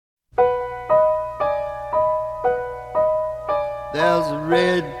There's a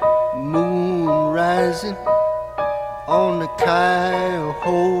red moon rising on the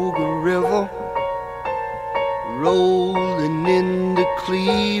Cuyahoga River, rolling into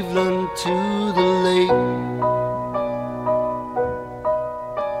Cleveland to the lake.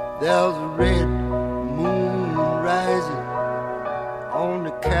 There's a red moon rising on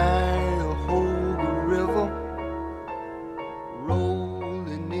the Cuyahoga River,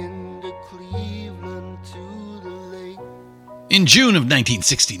 rolling into Cleveland to the lake. In June of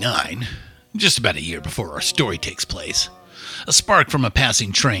 1969, just about a year before our story takes place, a spark from a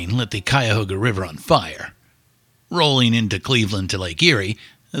passing train lit the Cuyahoga River on fire. Rolling into Cleveland to Lake Erie,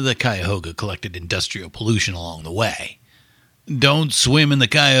 the Cuyahoga collected industrial pollution along the way. "Don't swim in the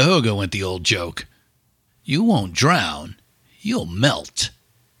Cuyahoga," went the old joke. "You won't drown, you'll melt.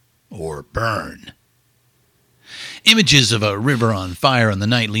 Or burn." Images of a river on fire on the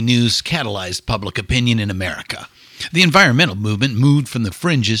nightly news catalyzed public opinion in America. The environmental movement moved from the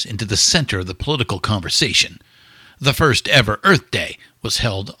fringes into the center of the political conversation. The first ever Earth Day was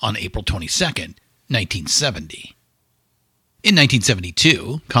held on April 22, 1970. In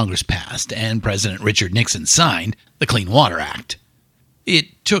 1972, Congress passed and President Richard Nixon signed the Clean Water Act.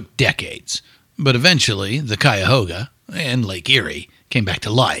 It took decades, but eventually the Cuyahoga and Lake Erie came back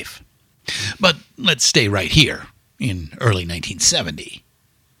to life. But let's stay right here in early 1970.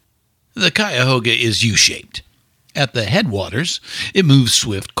 The Cuyahoga is U-shaped. At the headwaters, it moves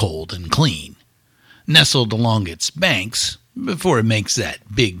swift, cold, and clean. Nestled along its banks, before it makes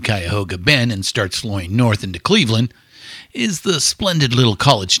that big Cuyahoga bend and starts flowing north into Cleveland, is the splendid little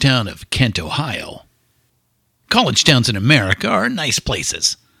college town of Kent, Ohio. College towns in America are nice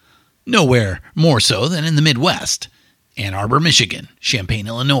places. Nowhere more so than in the Midwest. Ann Arbor, Michigan, Champaign,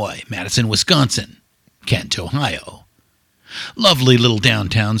 Illinois, Madison, Wisconsin, Kent, Ohio. Lovely little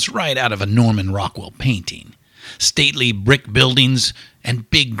downtowns right out of a Norman Rockwell painting. Stately brick buildings and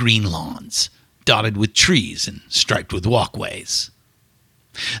big green lawns, dotted with trees and striped with walkways.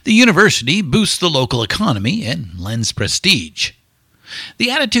 The university boosts the local economy and lends prestige.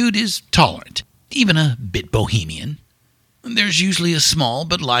 The attitude is tolerant, even a bit bohemian. There's usually a small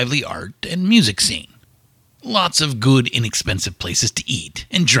but lively art and music scene. Lots of good, inexpensive places to eat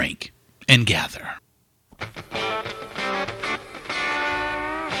and drink and gather.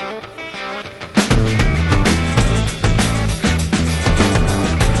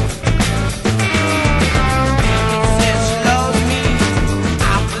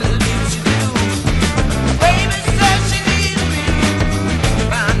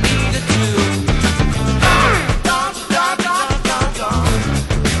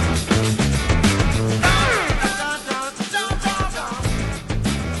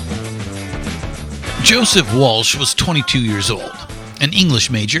 Joseph Walsh was 22 years old, an English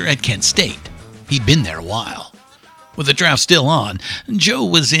major at Kent State. He'd been there a while. With the draft still on, Joe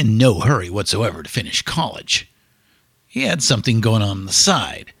was in no hurry whatsoever to finish college. He had something going on the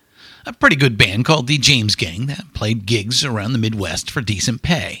side. A pretty good band called the James Gang that played gigs around the Midwest for decent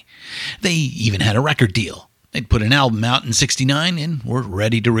pay. They even had a record deal. They'd put an album out in '69 and were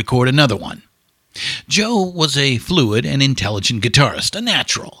ready to record another one. Joe was a fluid and intelligent guitarist, a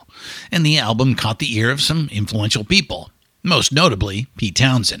natural, and the album caught the ear of some influential people, most notably Pete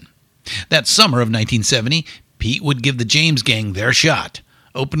Townshend. That summer of 1970, Pete would give the James Gang their shot,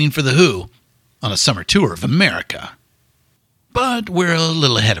 opening for The Who on a summer tour of America. But we're a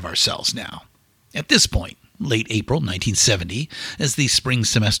little ahead of ourselves now. At this point, late April 1970, as the spring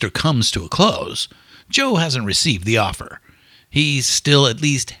semester comes to a close, Joe hasn't received the offer. He's still at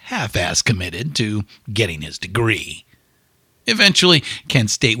least half-ass committed to getting his degree. Eventually,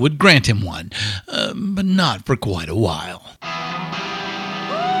 Kent State would grant him one, but not for quite a while.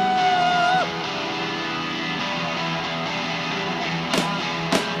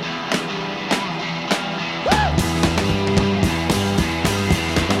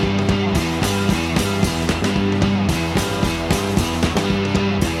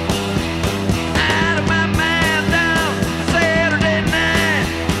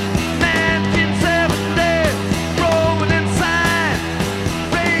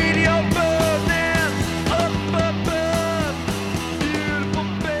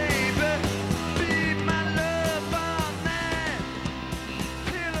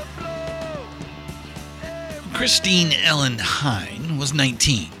 Christine Ellen Hine was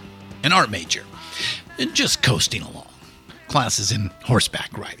 19, an art major, and just coasting along. Classes in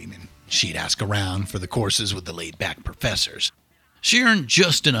horseback riding, and she'd ask around for the courses with the laid-back professors. She earned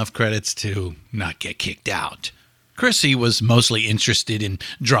just enough credits to not get kicked out. Chrissy was mostly interested in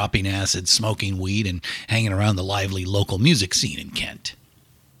dropping acid, smoking weed, and hanging around the lively local music scene in Kent.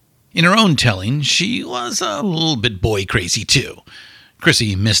 In her own telling, she was a little bit boy crazy too.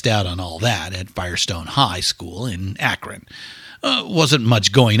 Chrissy missed out on all that at Firestone High School in Akron. Wasn't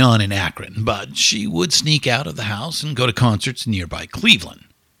much going on in Akron, but she would sneak out of the house and go to concerts nearby Cleveland.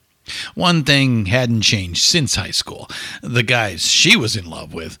 One thing hadn't changed since high school. The guys she was in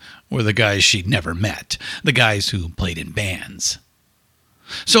love with were the guys she'd never met, the guys who played in bands.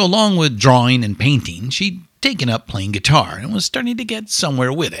 So along with drawing and painting, she'd taken up playing guitar and was starting to get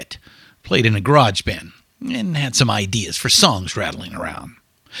somewhere with it. Played in a garage band and had some ideas for songs rattling around.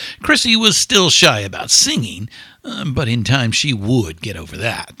 Chrissy was still shy about singing, but in time she would get over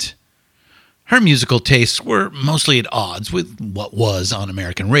that. Her musical tastes were mostly at odds with what was on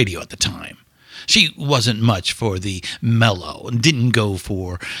American radio at the time. She wasn't much for the mellow and didn't go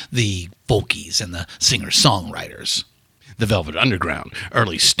for the folkies and the singer-songwriters. The Velvet Underground,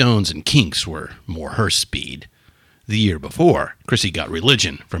 early Stones and Kinks were more her speed. The year before, Chrissy got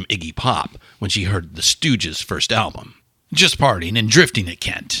religion from Iggy Pop when she heard the Stooges' first album. Just partying and drifting at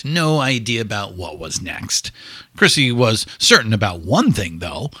Kent, no idea about what was next. Chrissy was certain about one thing,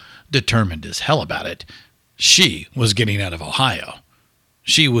 though, determined as hell about it. She was getting out of Ohio.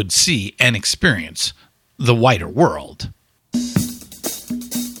 She would see and experience the wider world.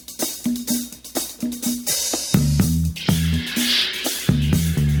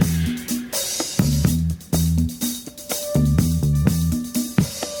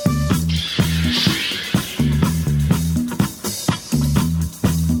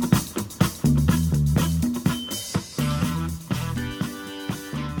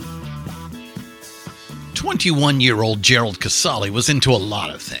 21-year-old Gerald Casale was into a lot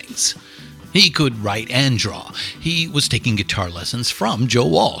of things. He could write and draw. He was taking guitar lessons from Joe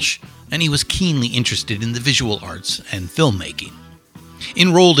Walsh, and he was keenly interested in the visual arts and filmmaking.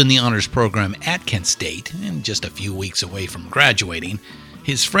 Enrolled in the honors program at Kent State, and just a few weeks away from graduating,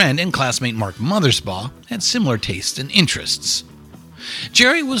 his friend and classmate Mark Mothersbaugh had similar tastes and interests.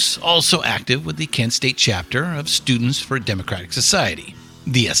 Jerry was also active with the Kent State chapter of Students for a Democratic Society,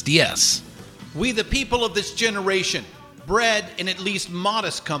 the SDS. We, the people of this generation, bred in at least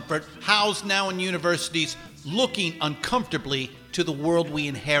modest comfort, housed now in universities, looking uncomfortably to the world we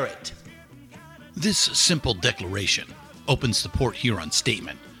inherit. This simple declaration opens the Port Huron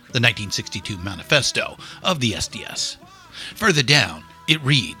Statement, the 1962 manifesto of the SDS. Further down, it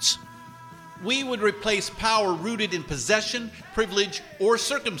reads, We would replace power rooted in possession, privilege, or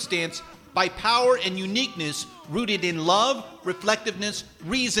circumstance by power and uniqueness rooted in love, reflectiveness,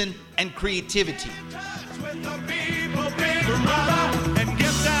 reason, and creativity. With the people, big brother, and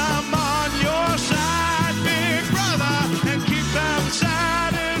get them on your side, big brother, and keep them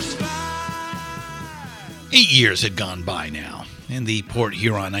satisfied. 8 years had gone by now, and the Port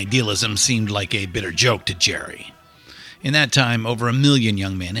Huron idealism seemed like a bitter joke to Jerry. In that time, over 1 million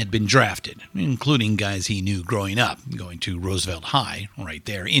young men had been drafted, including guys he knew growing up, going to Roosevelt High, right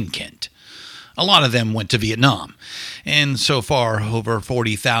there in Kent. A lot of them went to Vietnam, and so far, over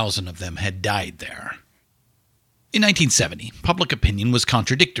 40,000 of them had died there. In 1970, public opinion was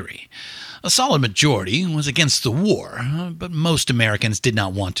contradictory. A solid majority was against the war, but most Americans did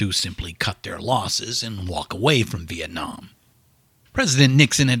not want to simply cut their losses and walk away from Vietnam. President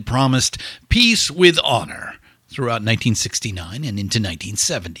Nixon had promised peace with honor. Throughout 1969 and into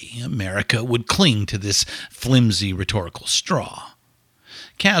 1970, America would cling to this flimsy rhetorical straw.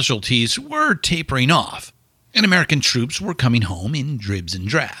 Casualties were tapering off, and American troops were coming home in dribs and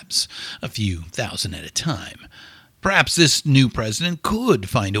drabs, a few thousand at a time. Perhaps this new president could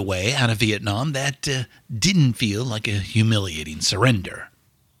find a way out of Vietnam that didn't feel like a humiliating surrender.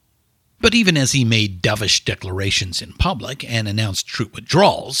 But even as he made dovish declarations in public and announced troop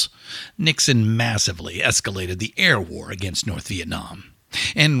withdrawals, Nixon massively escalated the air war against North Vietnam.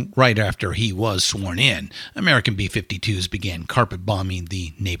 And right after he was sworn in, American B-52s began carpet-bombing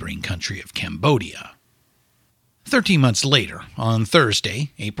the neighboring country of Cambodia. 13 months later, on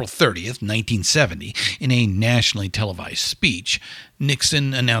Thursday, April 30th, 1970, in a nationally televised speech,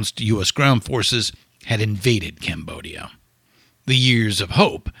 Nixon announced U.S. ground forces had invaded Cambodia. The years of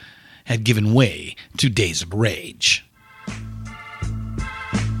hope had given way to days of rage.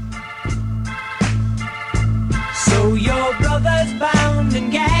 So your brother's bound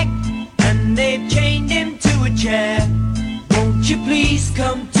and gagged, and they've chained him to a chair. Won't you please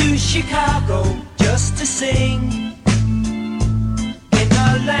come to Chicago just to sing? In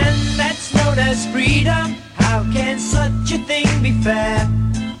a land that's known as freedom, how can such a thing be fair?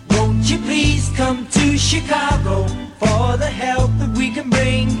 Won't you please come to Chicago for the help that we can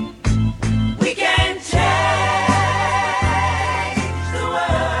bring? We can change the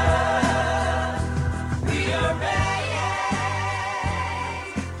world. We are raised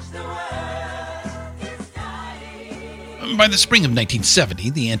the By the spring of 1970,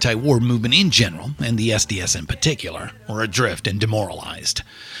 the anti-war movement in general, and the SDS in particular, were adrift and demoralized.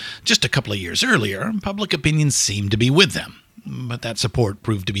 Just a couple of years earlier, public opinion seemed to be with them, but that support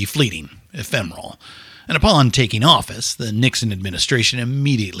proved to be fleeting, ephemeral. And upon taking office, the Nixon administration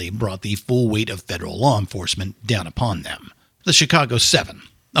immediately brought the full weight of federal law enforcement down upon them. The Chicago Seven,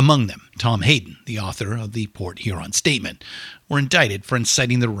 among them Tom Hayden, the author of the Port Huron Statement, were indicted for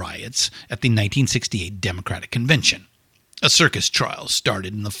inciting the riots at the 1968 Democratic Convention. A circus trial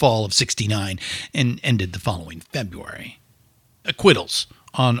started in the fall of '69 and ended the following February. Acquittals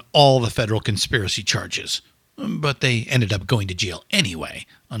on all the federal conspiracy charges, but they ended up going to jail anyway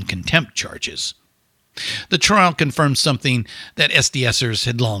on contempt charges. The trial confirmed something that SDSers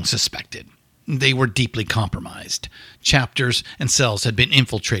had long suspected. They were deeply compromised. Chapters and cells had been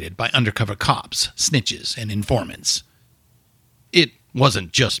infiltrated by undercover cops, snitches, and informants. It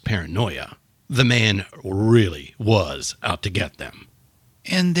wasn't just paranoia. The man really was out to get them.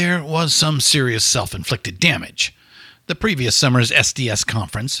 And there was some serious self-inflicted damage. The previous summer's SDS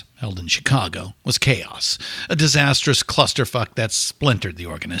conference, held in Chicago, was chaos, a disastrous clusterfuck that splintered the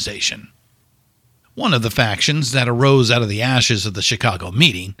organization. One of the factions that arose out of the ashes of the Chicago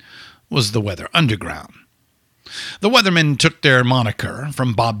meeting was the Weather Underground. The Weathermen took their moniker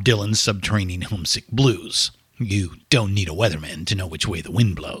from Bob Dylan's Subterranean Homesick Blues. You don't need a weatherman to know which way the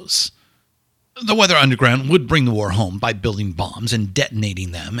wind blows. The Weather Underground would bring the war home by building bombs and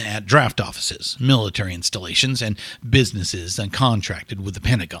detonating them at draft offices, military installations, and businesses that contracted with the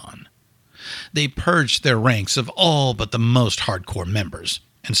Pentagon. They purged their ranks of all but the most hardcore members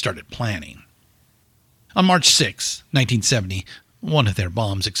and started planning. On March 6, 1970, one of their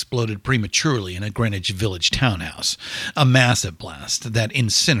bombs exploded prematurely in a Greenwich Village townhouse, a massive blast that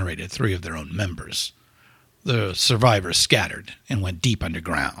incinerated 3 of their own members. The survivors scattered and went deep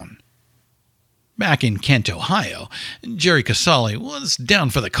underground. Back in Kent, Ohio, Jerry Casale was down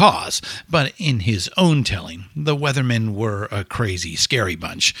for the cause, but in his own telling, the Weathermen were a crazy, scary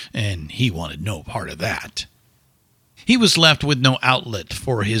bunch, and he wanted no part of that. He was left with no outlet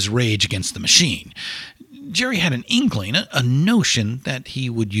for his rage against the machine. Jerry had an inkling, a notion that he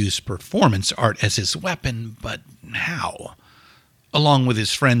would use performance art as his weapon, but how? Along with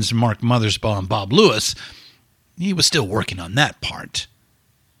his friends Mark Mothersbaugh and Bob Lewis, he was still working on that part.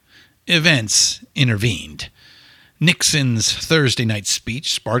 Events intervened. Nixon's Thursday night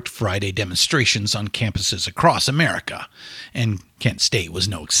speech sparked Friday demonstrations on campuses across America, and Kent State was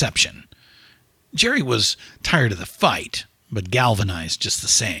no exception. Jerry was tired of the fight, but galvanized just the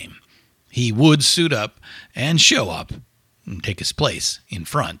same. He would suit up and show up and take his place in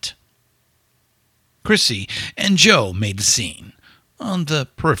front. Chrissy and Joe made the scene, on the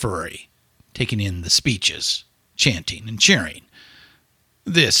periphery, taking in the speeches, chanting and cheering.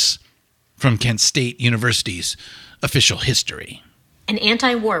 This from Kent State University's official history. An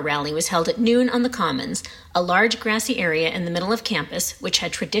anti-war rally was held at noon on the Commons, a large grassy area in the middle of campus, which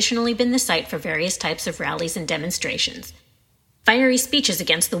had traditionally been the site for various types of rallies and demonstrations. Fiery speeches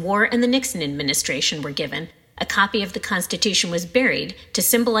against the war and the Nixon administration were given. A copy of the Constitution was buried to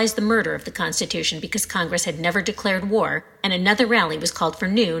symbolize the murder of the Constitution because Congress had never declared war, and another rally was called for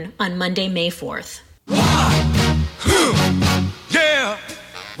noon on Monday, May 4th. Yeah.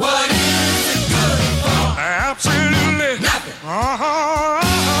 What is it good for? Absolutely nothing.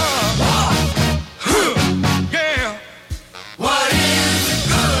 Yeah. What is it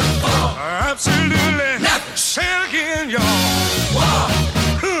good for? Absolutely nothing. Say it again, y'all.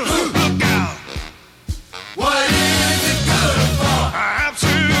 Look out. What is it good for?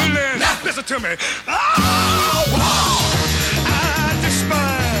 Absolutely nothing. Listen to me. I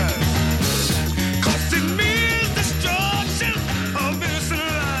despise. 'Cause it means destruction of innocent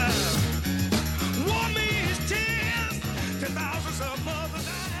lives. War means tears. 10,000s of mothers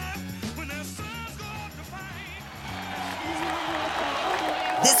die when their sons go to fight.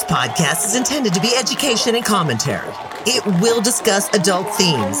 This podcast is intended to be education and commentary. It will discuss adult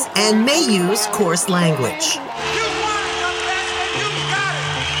themes and may use coarse language.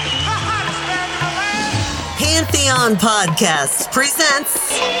 Pantheon Podcasts presents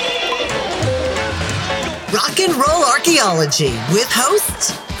Rock and Roll Archaeology with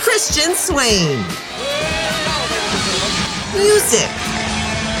host Christian Swain. Music.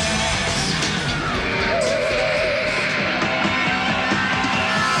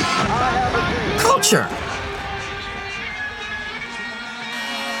 Culture.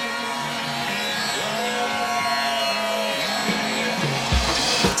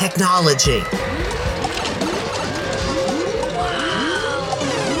 Technology.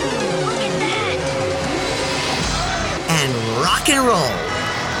 And rock and roll.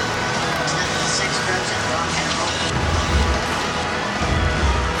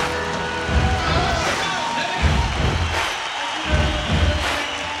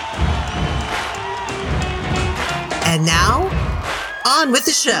 on with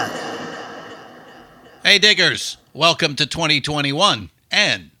the show. Hey, diggers. Welcome to 2021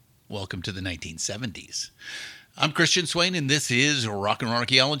 and welcome to the 1970s. I'm Christian Swain, and this is Rock and Roll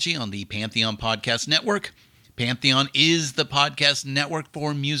Archaeology on the Pantheon Podcast Network. Pantheon is the podcast network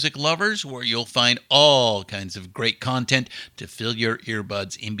for music lovers where you'll find all kinds of great content to fill your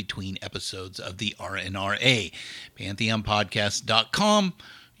earbuds in between episodes of the RNRA. PantheonPodcast.com,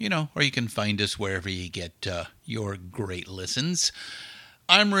 or you can find us wherever you get your great listens.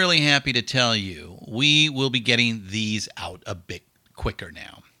 I'm really happy to tell you we will be getting these out a bit quicker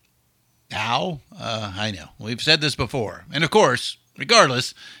now. How? I know. We've said this before. And of course,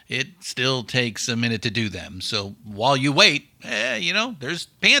 regardless, it still takes a minute to do them. So while you wait, there's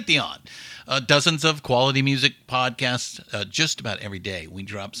Pantheon. Dozens of quality music podcasts just about every day. We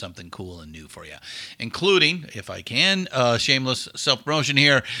drop something cool and new for you, including, if I can, shameless self-promotion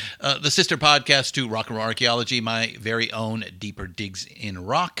here, the sister podcast to Rock and Roll Archaeology, my very own Deeper Digs in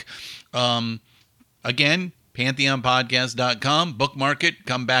Rock. Again, PantheonPodcast.com. Bookmark it.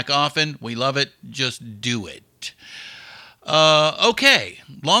 Come back often. We love it. Just do it. Okay.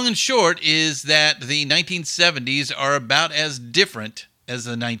 Long and short is that the 1970s are about as different as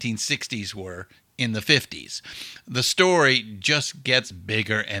the 1960s were in the 50s. The story just gets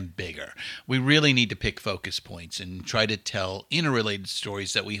bigger and bigger. We really need to pick focus points and try to tell interrelated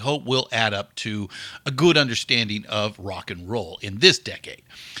stories that we hope will add up to a good understanding of rock and roll in this decade.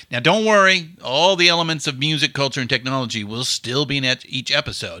 Now, don't worry, all the elements of music, culture, and technology will still be in each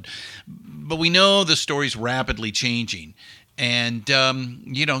episode, but we know the story's rapidly changing. And,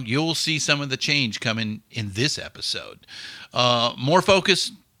 you'll see some of the change coming in this episode. More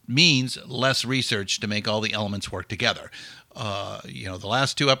focus means less research to make all the elements work together. The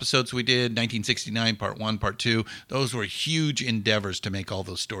last two episodes we did, 1969, part 1, part 2, those were huge endeavors to make all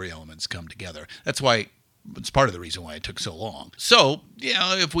those story elements come together. That's why it's part of the reason why it took so long. So,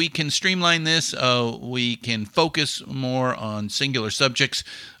 if we can streamline this, we can focus more on singular subjects,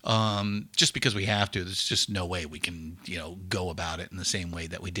 just because we have to. There's just no way we can, go about it in the same way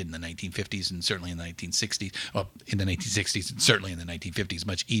that we did in the 1950s and certainly in the 1960s. Well, in the 1960s and certainly in the 1950s,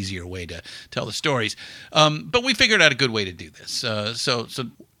 much easier way to tell the stories. But we figured out a good way to do this. So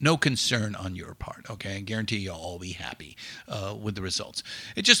no concern on your part, okay? I guarantee you'll all be happy with the results.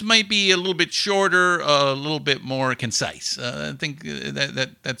 It just might be a little bit shorter, a little bit more concise. I think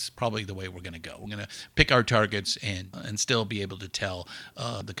that's probably the way we're going to go. We're going to pick our targets and still be able to tell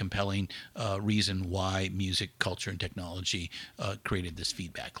the compelling reason why music, culture, and technology created this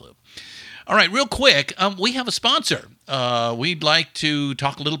feedback loop. All right, real quick, we have a sponsor. We'd like to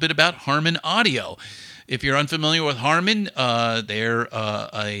talk a little bit about Harman Audio. If you're unfamiliar with Harman, they're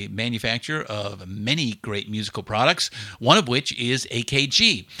a manufacturer of many great musical products, one of which is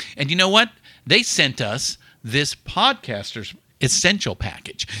AKG. And you know what? They sent us this Podcaster's Essential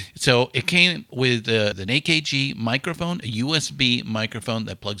package. So it came with an AKG microphone, a USB microphone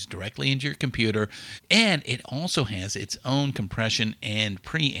that plugs directly into your computer, and it also has its own compression and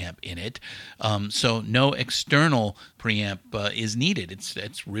preamp in it. So no external preamp is needed.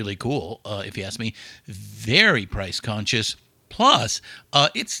 It's really cool, if you ask me. Very price conscious. Plus,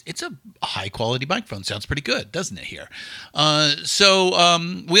 it's a high-quality microphone. Sounds pretty good, doesn't it, here? So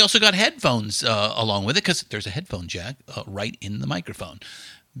we also got headphones along with it because there's a headphone jack right in the microphone.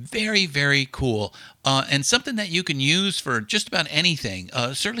 Very, very cool. And something that you can use for just about anything,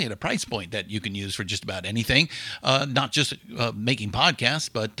 certainly at a price point that you can use for just about anything, not just making podcasts,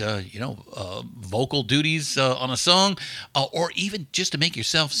 but, vocal duties on a song, or even just to make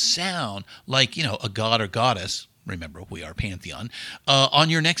yourself sound like, a god or goddess. Remember, we are Pantheon, on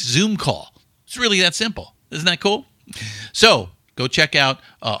your next Zoom call. It's really that simple. Isn't that cool? So go check out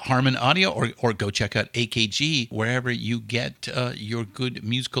Harman Audio or go check out AKG wherever you get your good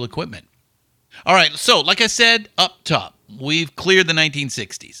musical equipment. All right, so like I said up top, we've cleared the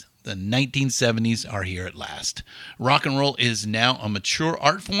 1960s. The 1970s are here at last. Rock and roll is now a mature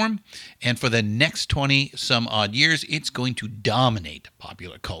art form, and for the next 20-some odd years, it's going to dominate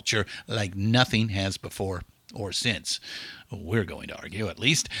popular culture like nothing has before or since. We're going to argue, at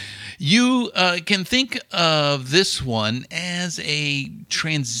least. You can think of this one as a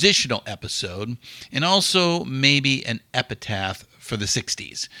transitional episode and also maybe an epitaph for the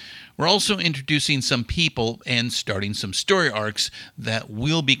 60s. We're also introducing some people and starting some story arcs that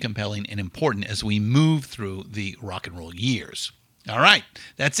will be compelling and important as we move through the rock and roll years. All right,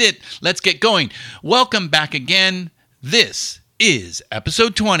 that's it. Let's get going. Welcome back again. This is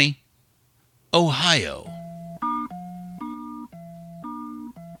episode 20, Ohio.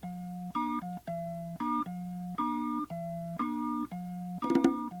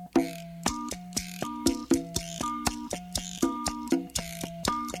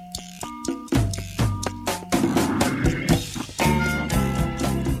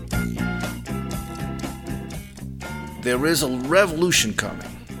 There is a revolution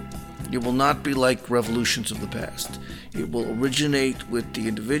coming. It will not be like revolutions of the past. It will originate with the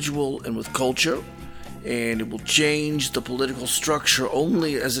individual and with culture, and it will change the political structure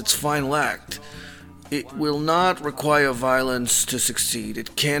only as its final act. It will not require violence to succeed.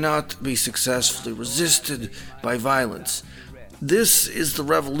 It cannot be successfully resisted by violence. This is the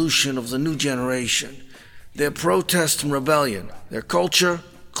revolution of the new generation. Their protest and rebellion, their culture,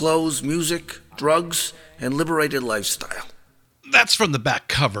 clothes, music, drugs, and liberated lifestyle. That's from the back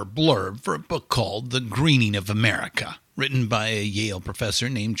cover blurb for a book called The Greening of America, written by a Yale professor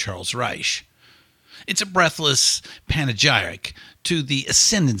named Charles Reich. It's a breathless panegyric to the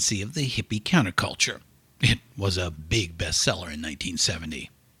ascendancy of the hippie counterculture. It was a big bestseller in 1970.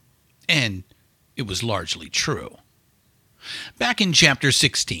 And it was largely true. Back in Chapter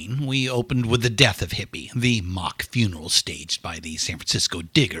 16, we opened with the death of Hippie, the mock funeral staged by the San Francisco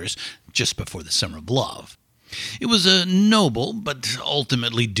Diggers just before the Summer of Love. It was a noble but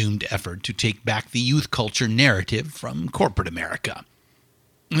ultimately doomed effort to take back the youth culture narrative from corporate America.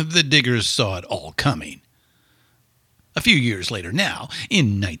 The Diggers saw it all coming. A few years later now,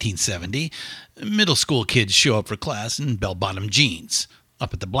 in 1970, middle school kids show up for class in bell-bottom jeans.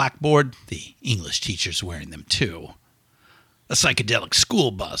 Up at the blackboard, the English teacher's wearing them too. A psychedelic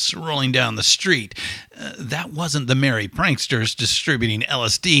school bus rolling down the street. That wasn't the merry pranksters distributing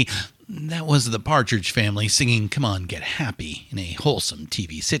LSD. That was the Partridge Family singing Come On Get Happy in a wholesome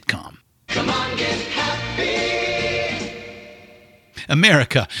TV sitcom. Come on, get happy.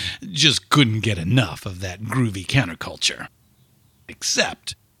 America just couldn't get enough of that groovy counterculture.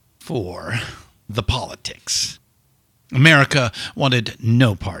 Except for the politics. America wanted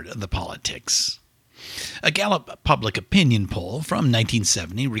no part of the politics. A Gallup public opinion poll from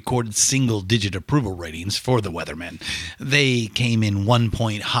 1970 recorded single-digit approval ratings for the Weathermen. They came in 1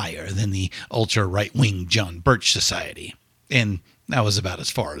 point higher than the ultra-right-wing John Birch Society. And that was about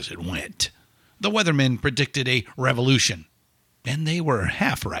as far as it went. The Weathermen predicted a revolution. And they were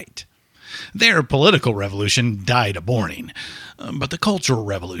half right. Their political revolution died a-borning. But the cultural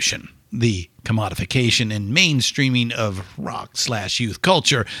revolution, the commodification and mainstreaming of rock/youth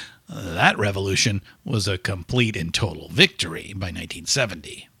culture, that revolution was a complete and total victory by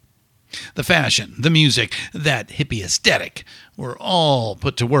 1970. The fashion, the music, that hippie aesthetic were all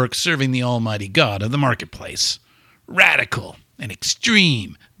put to work serving the almighty God of the marketplace. Radical and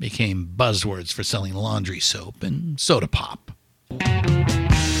extreme became buzzwords for selling laundry soap and soda pop.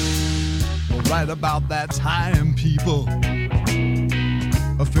 Right about that time, people,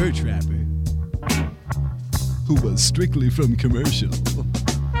 a fur trapper who was strictly from commercial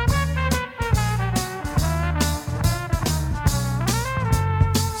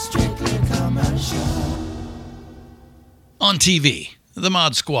On TV, The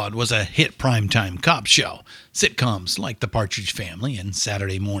Mod Squad was a hit primetime cop show. Sitcoms like The Partridge Family and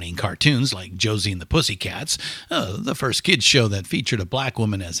Saturday morning cartoons like Josie and the Pussycats, the first kids show that featured a black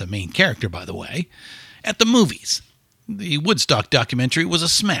woman as a main character, by the way. At the movies, the Woodstock documentary was a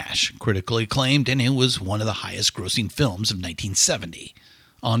smash, critically acclaimed, and it was one of the highest-grossing films of 1970.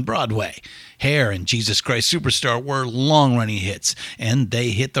 On Broadway, Hair and Jesus Christ Superstar were long-running hits, and they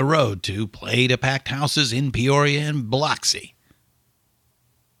hit the road to play to packed houses in Peoria and Biloxi.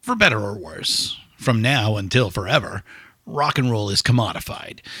 For better or worse, from now until forever, rock and roll is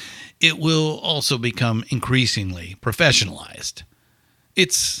commodified. It will also become increasingly professionalized.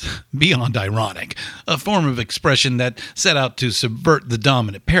 It's beyond ironic. A form of expression that set out to subvert the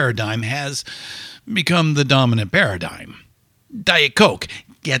dominant paradigm has become the dominant paradigm. Diet Coke,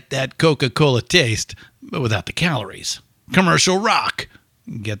 get that Coca-Cola taste, but without the calories. Commercial rock,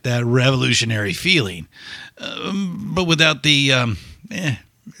 get that revolutionary feeling, but without the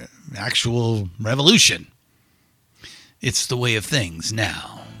actual revolution. It's the way of things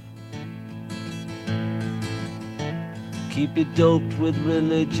now. Keep it doped with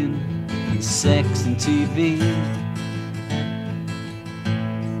religion and sex and TV.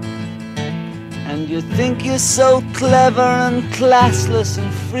 And you think you're so clever and classless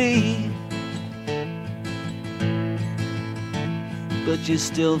and free, but you're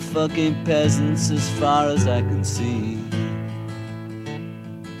still fucking peasants as far as I can see.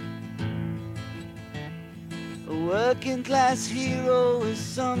 A working class hero is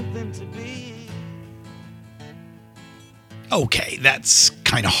something to be. Okay, that's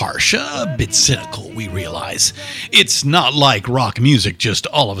kind of harsh, a bit cynical, we realize. It's not like rock music just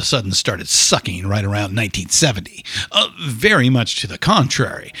all of a sudden started sucking right around 1970. Very much to the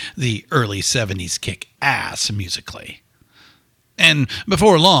contrary, the early 70s kick ass musically. And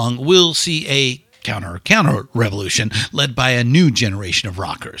before long, we'll see a counter-revolution led by a new generation of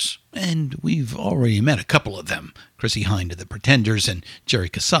rockers. And we've already met a couple of them, Chrissie Hynde of the Pretenders and Jerry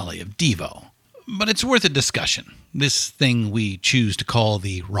Casale of Devo. But it's worth a discussion, this thing we choose to call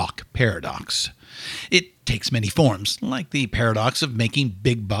the rock paradox. It takes many forms, like the paradox of making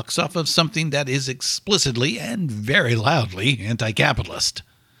big bucks off of something that is explicitly and very loudly anti-capitalist.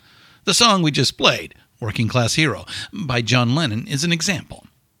 The song we just played, Working Class Hero, by John Lennon, is an example.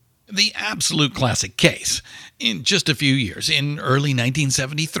 The absolute classic case. In just a few years, in early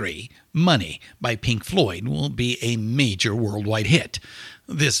 1973, Money by Pink Floyd will be a major worldwide hit.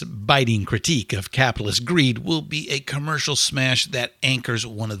 This biting critique of capitalist greed will be a commercial smash that anchors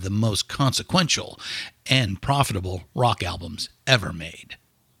one of the most consequential and profitable rock albums ever made.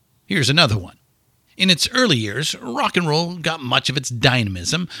 Here's another one. In its early years, rock and roll got much of its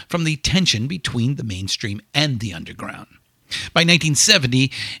dynamism from the tension between the mainstream and the underground. By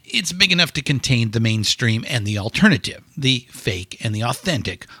 1970, it's big enough to contain the mainstream and the alternative, the fake and the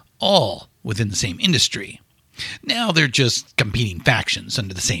authentic, all within the same industry. Now they're just competing factions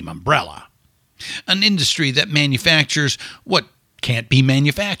under the same umbrella. An industry that manufactures what can't be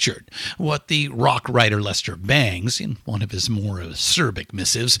manufactured, what the rock writer Lester Bangs, in one of his more acerbic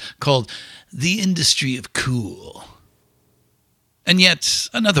missives, called the industry of cool. And yet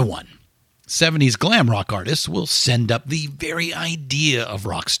another one. 70s glam rock artists will send up the very idea of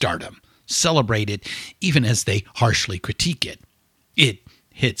rock stardom, celebrate it even as they harshly critique it. It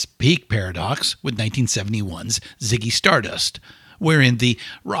hits peak paradox with 1971's Ziggy Stardust, wherein the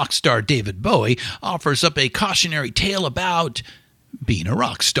rock star David Bowie offers up a cautionary tale about being a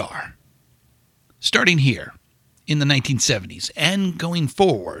rock star. Starting here, in the 1970s, and going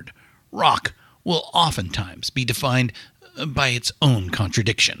forward, rock will oftentimes be defined by its own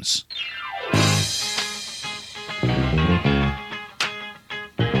contradictions.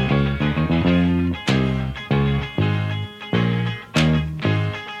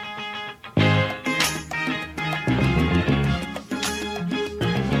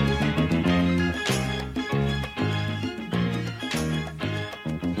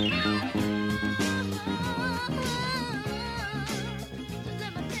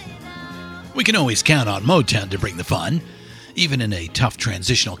 We can always count on Motown to bring the fun, even in a tough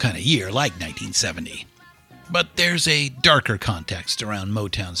transitional kind of year like 1970. But there's a darker context around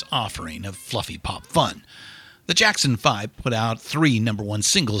Motown's offering of fluffy pop fun. The Jackson 5 put out 3 number-1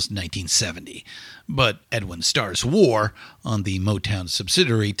 singles in 1970, but Edwin Starr's War on the Motown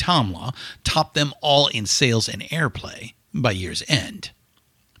subsidiary Tamla topped them all in sales and airplay by year's end.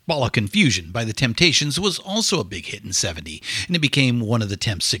 Ball of Confusion by The Temptations was also a big hit in 70, and it became one of the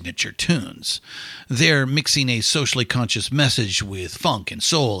Temp's signature tunes. They're mixing a socially conscious message with funk and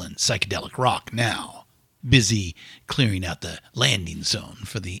soul and psychedelic rock now, busy clearing out the landing zone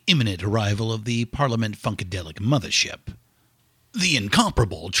for the imminent arrival of the Parliament Funkadelic mothership. The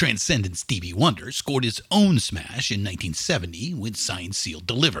incomparable Transcendent Stevie Wonder scored his own smash in 1970 with Signed, Sealed,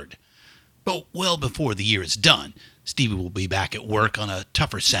 Delivered. But well before the year is done, Stevie will be back at work on a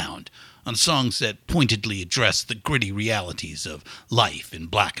tougher sound, on songs that pointedly address the gritty realities of life in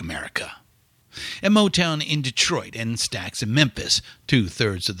Black America. At Motown in Detroit and Stax in Memphis,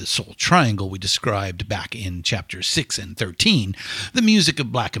 2/3 of the Soul Triangle we described back in chapters 6 and 13, the music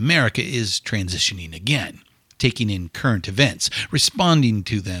of Black America is transitioning again, taking in current events, responding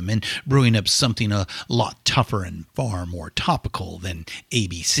to them, and brewing up something a lot tougher and far more topical than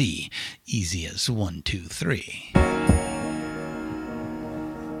ABC, easy as 1, 2, 3.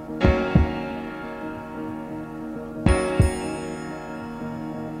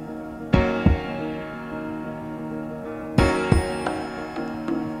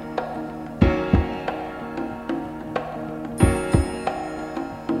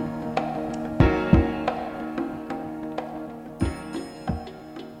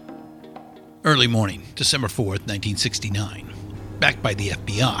 Early morning, December 4th, 1969. Backed by the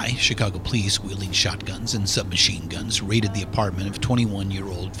FBI, Chicago police wielding shotguns and submachine guns raided the apartment of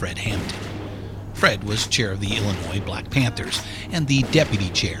 21-year-old Fred Hampton. Fred was chair of the Illinois Black Panthers and the deputy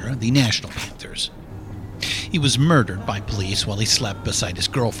chair of the National Panthers. He was murdered by police while he slept beside his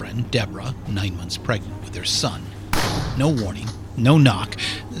girlfriend, Deborah, 9 months pregnant with their son. No warning, no knock.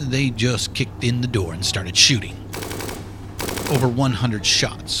 They just kicked in the door and started shooting. Over 100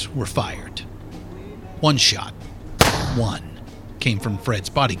 shots were fired. One shot, came from Fred's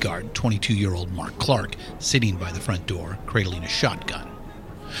bodyguard, 22-year-old Mark Clark, sitting by the front door, cradling a shotgun.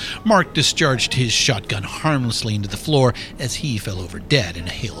 Mark discharged his shotgun harmlessly into the floor as he fell over dead in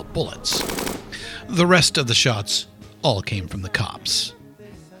a hail of bullets. The rest of the shots all came from the cops.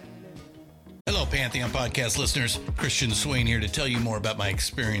 Hello, Pantheon Podcast listeners. Christian Swain here to tell you more about my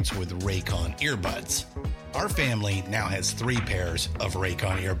experience with Raycon earbuds. Our family now has 3 pairs of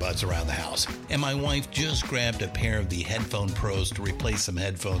Raycon earbuds around the house, and my wife just grabbed a pair of the Headphone Pros to replace some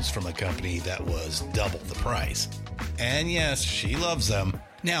headphones from a company that was double the price. And yes, she loves them.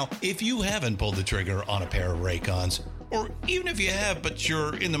 Now, if you haven't pulled the trigger on a pair of Raycons, or even if you have, but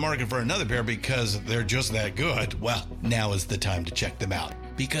you're in the market for another pair because they're just that good, well, now is the time to check them out,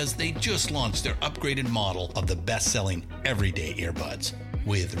 because they just launched their upgraded model of the best-selling everyday earbuds.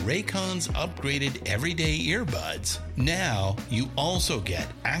 With Raycon's upgraded everyday earbuds, now you also get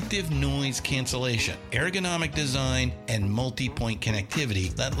active noise cancellation, ergonomic design, and multi-point connectivity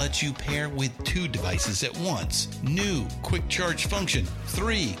that lets you pair with 2 devices at once. New quick charge function,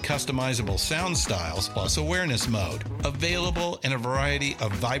 3 customizable sound styles, plus awareness mode. Available in a variety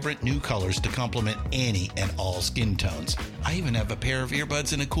of vibrant new colors to complement any and all skin tones. I even have a pair of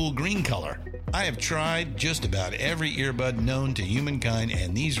earbuds in a cool green color. I have tried just about every earbud known to humankind,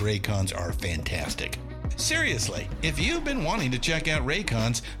 and these Raycons are fantastic. Seriously, if you've been wanting to check out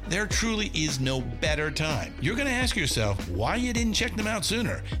Raycons, there truly is no better time. You're going to ask yourself why you didn't check them out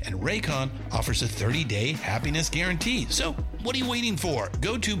sooner, and Raycon offers a 30-day happiness guarantee. So what are you waiting for?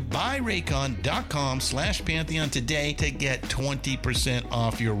 Go to buyraycon.com/Pantheon today to get 20%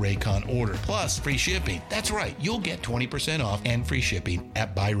 off your Raycon order, plus free shipping. That's right, you'll get 20% off and free shipping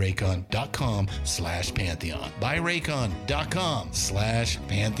at buyraycon.com/Pantheon.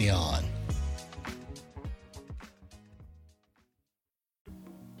 buyraycon.com/Pantheon.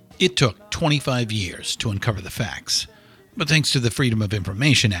 It took 25 years to uncover the facts, but thanks to the Freedom of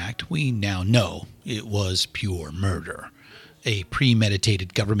Information Act, we now know it was pure murder, a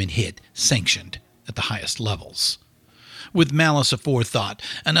premeditated government hit sanctioned at the highest levels. With malice aforethought,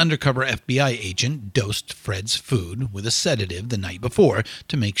 an undercover FBI agent dosed Fred's food with a sedative the night before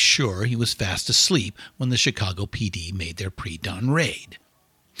to make sure he was fast asleep when the Chicago PD made their pre-dawn raid.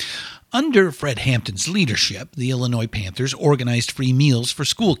 Under Fred Hampton's leadership, the Illinois Panthers organized free meals for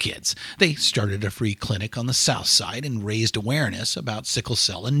school kids. They started a free clinic on the South Side and raised awareness about sickle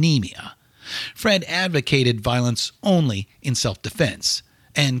cell anemia. Fred advocated violence only in self-defense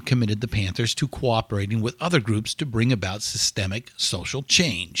and committed the Panthers to cooperating with other groups to bring about systemic social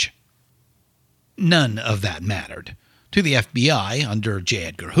change. None of that mattered. To the FBI, under J.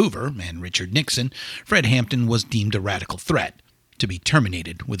 Edgar Hoover and Richard Nixon, Fred Hampton was deemed a radical threat, to be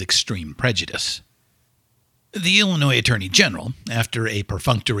terminated with extreme prejudice. The Illinois Attorney General, after a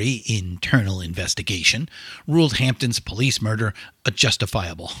perfunctory internal investigation, ruled Hampton's police murder a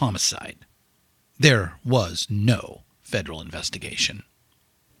justifiable homicide. There was no federal investigation.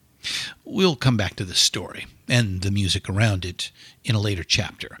 We'll come back to this story and the music around it in a later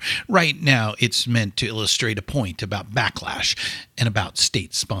chapter. Right now, it's meant to illustrate a point about backlash and about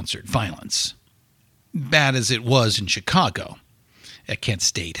state-sponsored violence. Bad as it was in Chicago, at Kent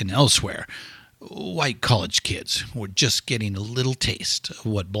State and elsewhere, white college kids were just getting a little taste of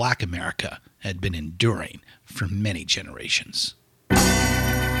what Black America had been enduring for many generations.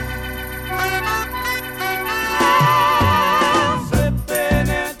 Slipping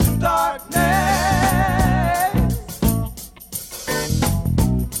into darkness.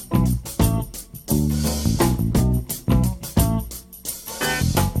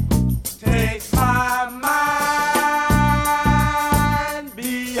 Take my mind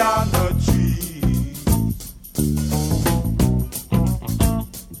beyond the trees.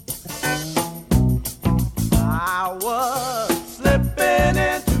 I was slipping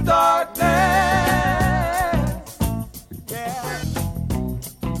into darkness. Yeah.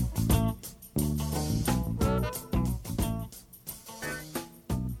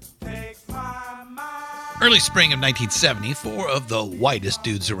 Take my mind. Early spring of 1970, 4 of the whitest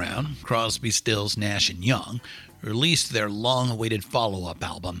dudes around, Crosby, Stills, Nash, and Young, released their long-awaited follow-up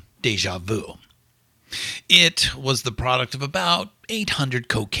album, Deja Vu. It was the product of about 800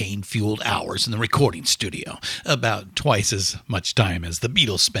 cocaine-fueled hours in the recording studio, about twice as much time as the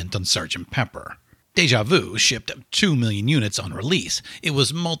Beatles spent on Sgt. Pepper. Deja Vu shipped 2 million units on release. It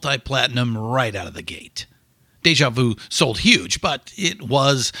was multi-platinum right out of the gate. Deja Vu sold huge, but it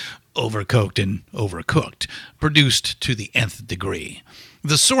was overcoked and overcooked, produced to the nth degree.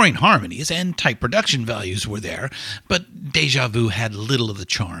 The soaring harmonies and tight production values were there, but Deja Vu had little of the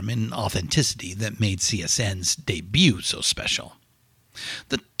charm and authenticity that made CSN's debut so special.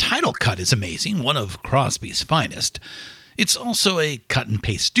 The title cut is amazing, one of Crosby's finest. It's also a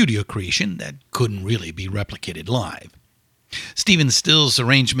cut-and-paste studio creation that couldn't really be replicated live. Stephen Stills'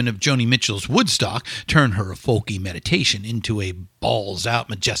 arrangement of Joni Mitchell's Woodstock turned her folky meditation into a balls-out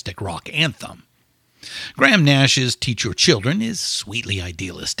majestic rock anthem. Graham Nash's Teach Your Children is sweetly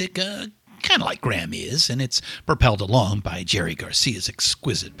idealistic, a kind of like Graham is, and it's propelled along by Jerry Garcia's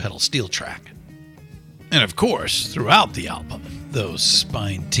exquisite pedal steel track. And of course, throughout the album, those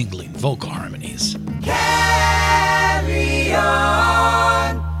spine-tingling vocal harmonies. Carry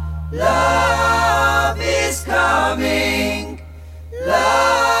on, love is coming,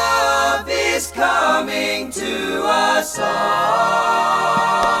 love is coming to us all.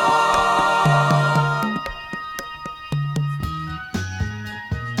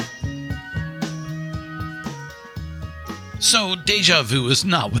 So, Deja Vu is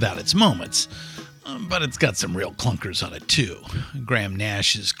not without its moments, but it's got some real clunkers on it too. Graham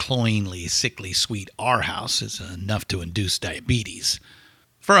Nash's cloyingly sickly sweet Our House is enough to induce diabetes.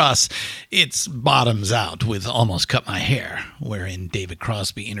 For us, it's bottoms out with Almost Cut My Hair, wherein David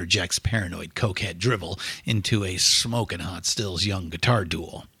Crosby interjects paranoid cokehead drivel into a smoking hot Stills Young guitar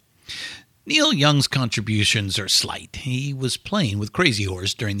duel. Neil Young's contributions are slight. He was playing with Crazy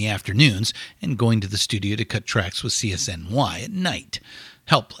Horse during the afternoons and going to the studio to cut tracks with CSNY at night.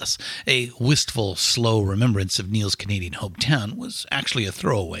 Helpless, a wistful, slow remembrance of Neil's Canadian hometown, was actually a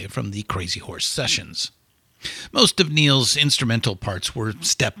throwaway from the Crazy Horse sessions. Most of Neil's instrumental parts were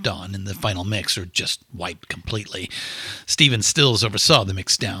stepped on in the final mix or just wiped completely. Stephen Stills oversaw the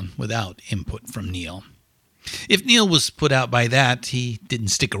mix down without input from Neil. If Neil was put out by that, he didn't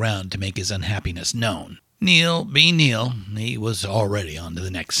stick around to make his unhappiness known. Neil, being Neil, he was already on to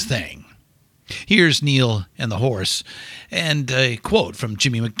the next thing. Here's Neil and the Horse, and a quote from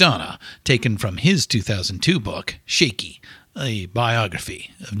Jimmy McDonough, taken from his 2002 book, Shaky, a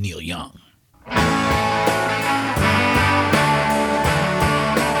biography of Neil Young.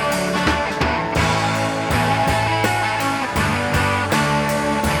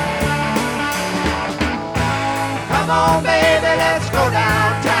 Come on, baby, let's go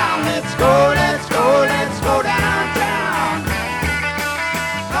downtown. Let's go, let's go, let's go downtown.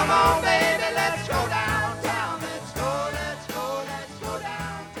 Come on, baby, let's go downtown. Let's go, let's go, let's go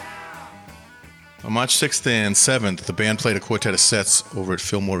downtown. On March 6th and 7th, the band played a quartet of sets over at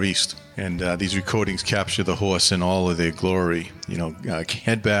Fillmore East. And these recordings capture the Horse in all of their glory.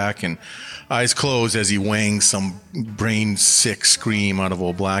 Head back and eyes closed as he wangs some brain-sick scream out of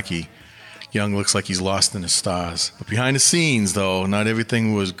old Blackie. Young looks like he's lost in the stars. But behind the scenes, though, not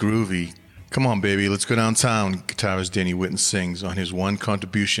everything was groovy. Come on, baby, let's go downtown, guitarist Danny Whitten sings on his one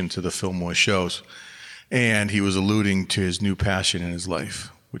contribution to the Fillmore shows. And he was alluding to his new passion in his life,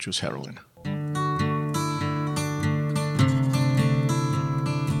 which was heroin.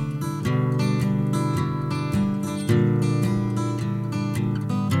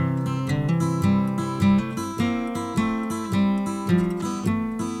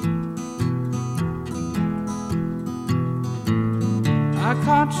 I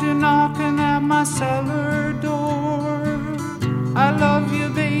caught you knocking at my cellar door. I love you,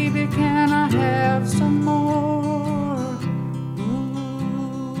 baby, can I have some more?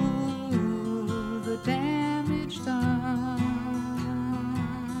 Ooh, the damage done.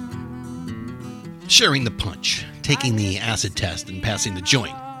 Sharing the punch, taking the acid test, and passing the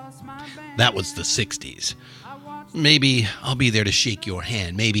joint. That was the 60s. Maybe I'll be there to shake your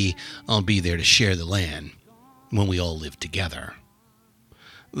hand. Maybe I'll be there to share the land when we all live together.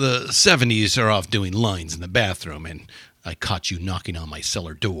 The 70s are off doing lines in the bathroom, and I caught you knocking on my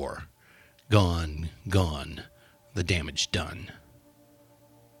cellar door. Gone, gone, the damage done.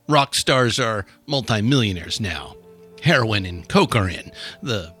 Rock stars are multimillionaires now. Heroin and coke are in,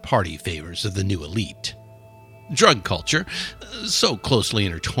 the party favors of the new elite. Drug culture, so closely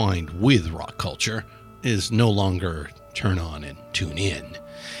intertwined with rock culture, is no longer turn on and tune in.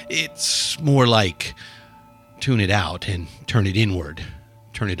 It's more like tune it out and turn it inward.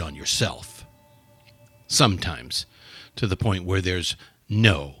 Turn it on yourself. Sometimes, to the point where there's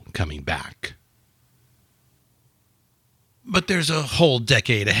no coming back. But there's a whole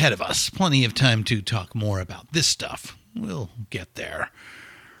decade ahead of us. Plenty of time to talk more about this stuff. We'll get there.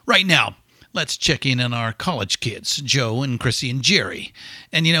 Right now, let's check in on our college kids, Joe and Chrissy and Jerry.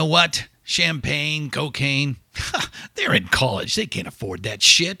 And you know what? Champagne, cocaine, they're in college. They can't afford that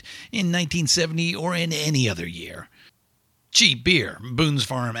shit in 1970 or in any other year. Cheap beer, Boone's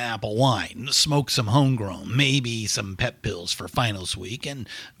Farm apple wine, smoke some homegrown, maybe some pep pills for finals week, and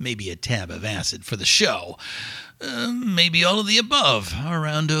maybe a tab of acid for the show. Maybe all of the above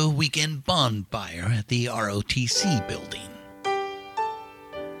around a weekend bonfire at the ROTC building.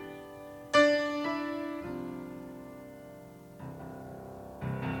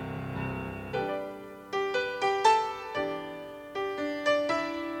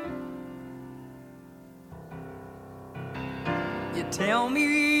 You tell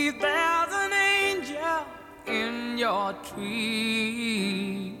me there's an angel in your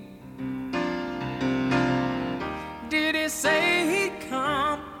tree.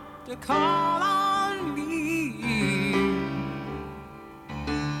 to call on me.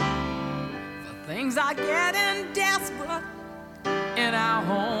 For things are getting desperate in our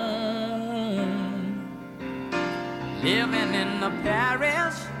home, living in the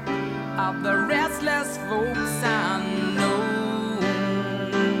parish of the restless folks I know.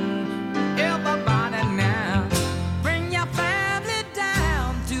 Everybody now, bring your family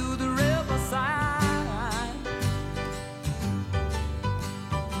down to the riverside.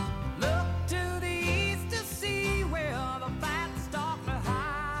 Look to the east to see where the fat stock to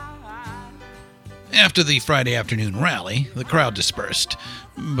hide. After the Friday afternoon rally, the crowd dispersed,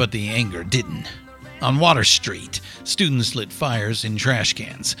 but the anger didn't. On Water Street, students lit fires in trash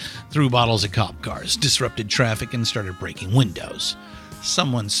cans, threw bottles at cop cars, disrupted traffic, and started breaking windows.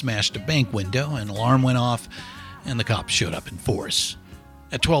 Someone smashed a bank window, an alarm went off, and the cops showed up in force.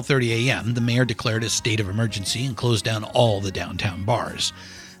 At 12:30 a.m., the mayor declared a state of emergency and closed down all the downtown bars.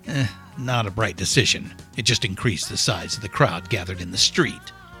 Not a bright decision. It just increased the size of the crowd gathered in the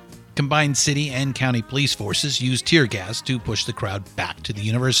street. Combined city and county police forces used tear gas to push the crowd back to the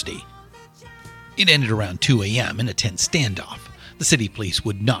university. It ended around 2 a.m. in a tense standoff. The city police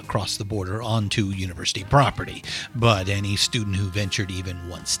would not cross the border onto university property, but any student who ventured even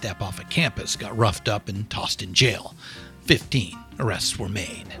one step off a campus got roughed up and tossed in jail. 15 arrests were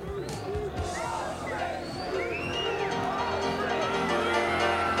made.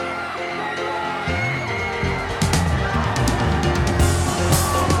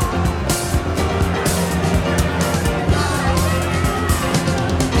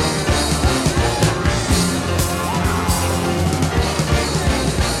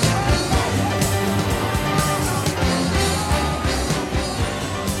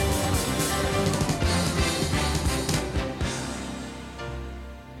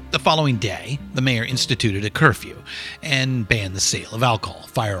 The following day, the mayor instituted a curfew and banned the sale of alcohol,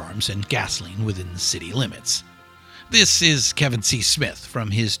 firearms, and gasoline within the city limits. This is Kevin C. Smith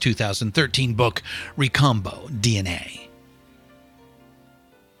from his 2013 book, Recombo DNA.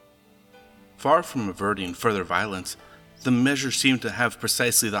 Far from averting further violence, the measure seemed to have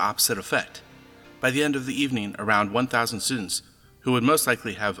precisely the opposite effect. By the end of the evening, around 1,000 students, who would most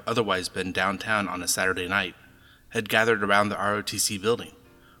likely have otherwise been downtown on a Saturday night, had gathered around the ROTC building,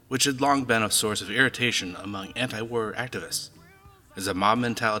 which had long been a source of irritation among anti-war activists. As a mob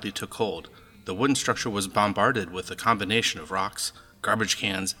mentality took hold, the wooden structure was bombarded with a combination of rocks, garbage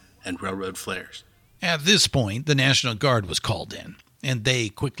cans, and railroad flares. At this point, the National Guard was called in, and they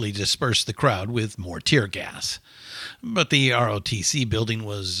quickly dispersed the crowd with more tear gas. But the ROTC building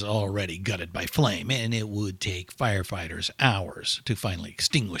was already gutted by flame, and it would take firefighters hours to finally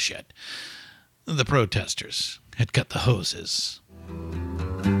extinguish it. The protesters had cut the hoses.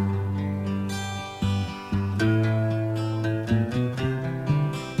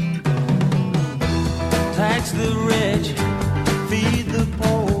 Tax the rich, feed the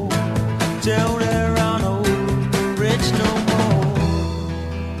poor, till there are no rich no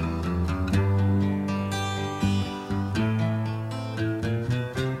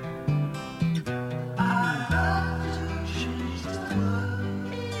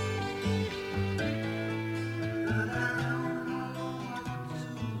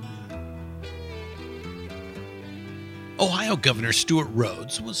Ohio Governor Stuart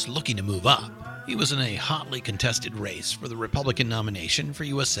Rhodes was looking to move up. He was in a hotly contested race for the Republican nomination for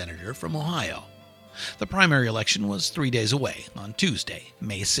U.S. Senator from Ohio. The primary election was 3 days away, on Tuesday,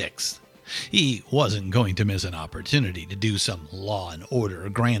 May 6th. He wasn't going to miss an opportunity to do some law and order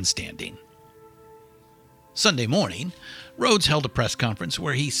grandstanding. Sunday morning, Rhodes held a press conference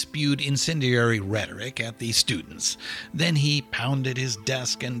where he spewed incendiary rhetoric at the students. Then he pounded his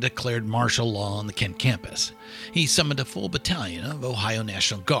desk and declared martial law on the Kent campus. He summoned a full battalion of Ohio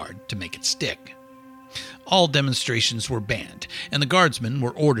National Guard to make it stick. All demonstrations were banned, and the guardsmen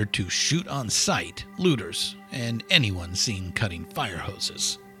were ordered to shoot on sight looters and anyone seen cutting fire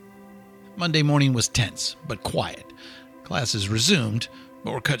hoses. Monday morning was tense but quiet. Classes resumed,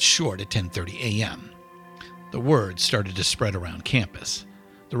 but were cut short at 10:30 a.m. The word started to spread around campus.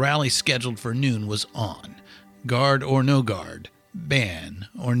 The rally scheduled for noon was on. Guard or no guard, ban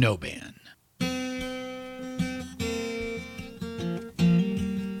or no ban.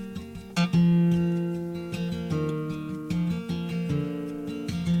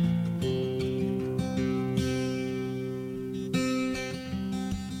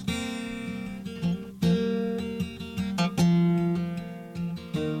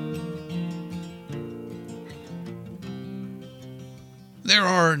 There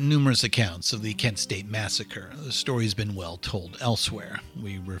are numerous accounts of the Kent State Massacre. The story's been well told elsewhere.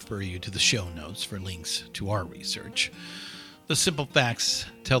 We refer you to the show notes for links to our research. The simple facts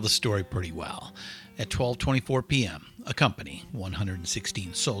tell the story pretty well. At 12:24 p.m., a company,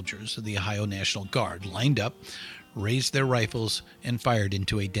 116 soldiers of the Ohio National Guard, lined up, raised their rifles, and fired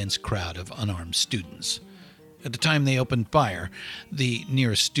into a dense crowd of unarmed students. At the time they opened fire, the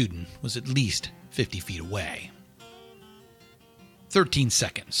nearest student was at least 50 feet away. 13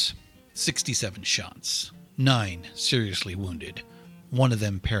 seconds, 67 shots, 9 seriously wounded, 1 of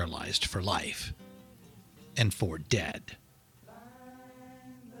them paralyzed for life, and 4 dead.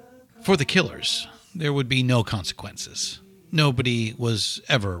 For the killers, there would be no consequences. Nobody was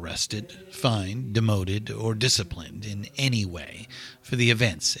ever arrested, fined, demoted, or disciplined in any way for the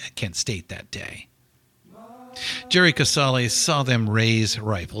events at Kent State that day. Jerry Casale saw them raise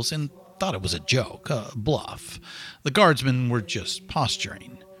rifles and thought it was a joke, a bluff. The guardsmen were just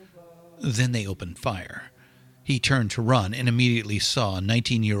posturing. Then they opened fire. He turned to run and immediately saw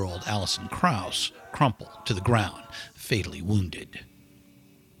 19-year-old Allison Krause crumple to the ground, fatally wounded.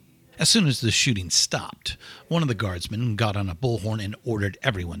 As soon as the shooting stopped, one of the guardsmen got on a bullhorn and ordered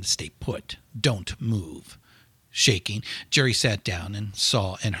everyone to stay put. Don't move. Shaking, Jerry sat down and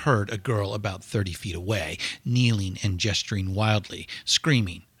saw and heard a girl about 30 feet away, kneeling and gesturing wildly,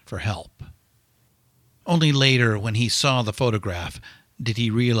 screaming for help. Only later, when he saw the photograph, did he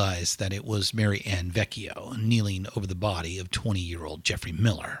realize that it was Mary Ann Vecchio kneeling over the body of 20-year-old Jeffrey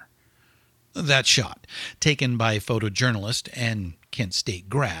Miller. That shot, taken by photojournalist and Kent State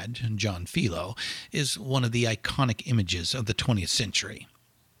grad John Philo, is one of the iconic images of the 20th century.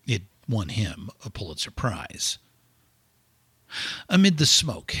 It won him a Pulitzer Prize. Amid the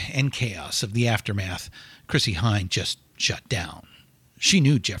smoke and chaos of the aftermath, Chrissie Hynde just shut down. She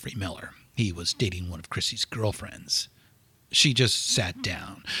knew Jeffrey Miller. He was dating one of Chrissie's girlfriends. She just sat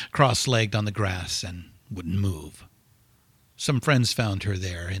down, cross-legged on the grass, and wouldn't move. Some friends found her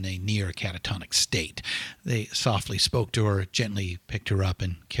there in a near catatonic state. They softly spoke to her, gently picked her up,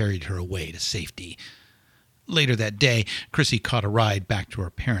 and carried her away to safety. Later that day, Chrissie caught a ride back to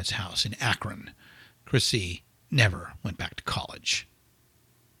her parents' house in Akron. Chrissie never went back to college.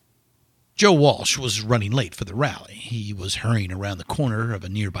 Joe Walsh was running late for the rally. He was hurrying around the corner of a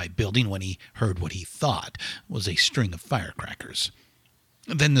nearby building when he heard what he thought was a string of firecrackers.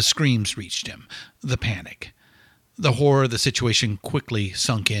 Then the screams reached him, the panic. The horror of the situation quickly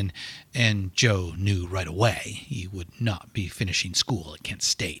sunk in, and Joe knew right away he would not be finishing school at Kent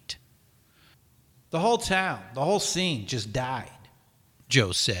State. The whole town, the whole scene just died,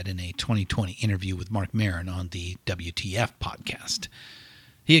 Joe said in a 2020 interview with Mark Maron on the WTF podcast.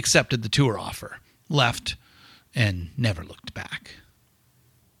 He accepted the tour offer, left, and never looked back.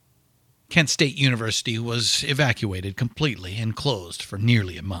 Kent State University was evacuated completely and closed for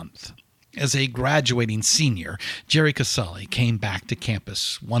nearly a month. As a graduating senior, Jerry Casale came back to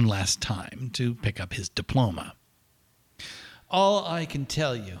campus one last time to pick up his diploma. All I can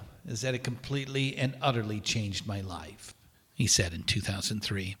tell you is that it completely and utterly changed my life, he said in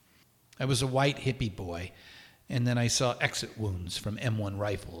 2003. I was a white hippie boy, and then I saw exit wounds from M1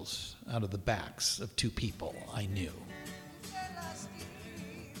 rifles out of the backs of 2 people I knew.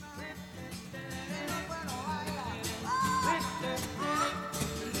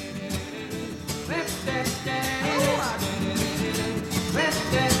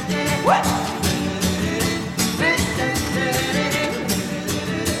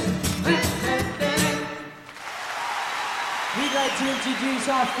 We'd like to introduce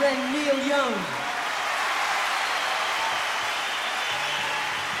our friend Neil Young.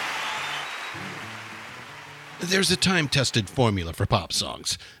 There's a time-tested formula for pop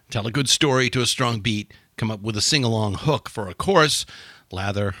songs. Tell a good story to a strong beat, come up with a sing-along hook for a chorus,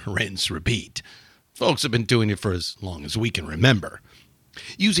 lather, rinse, repeat. Folks have been doing it for as long as we can remember.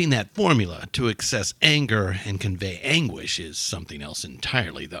 Using that formula to access anger and convey anguish is something else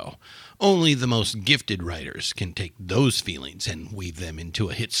entirely, though. Only the most gifted writers can take those feelings and weave them into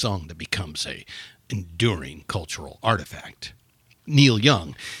a hit song that becomes an enduring cultural artifact. Neil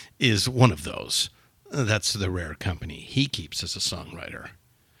Young is one of those. That's the rare company he keeps as a songwriter.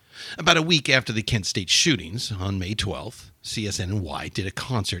 About a week after the Kent State shootings, on May 12th, CSNY did a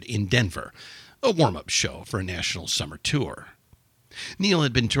concert in Denver, a warm-up show for a national summer tour. Neil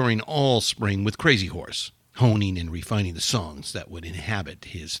had been touring all spring with Crazy Horse, honing and refining the songs that would inhabit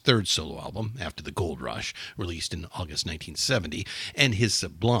his third solo album after the Gold Rush, released in August 1970, and his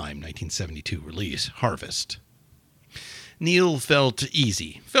sublime 1972 release, Harvest. Neil felt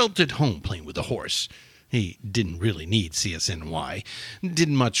easy, felt at home playing with the horse. He didn't really need CSNY,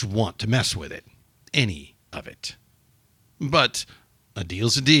 didn't much want to mess with it, any of it. But a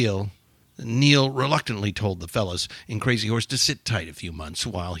deal's a deal. Neil reluctantly told the fellas in Crazy Horse to sit tight a few months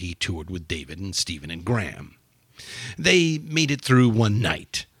while he toured with David and Stephen and Graham. They made it through one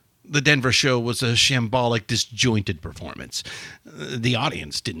night. The Denver show was a shambolic, disjointed performance. The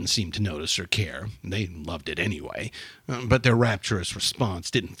audience didn't seem to notice or care. They loved it anyway. But their rapturous response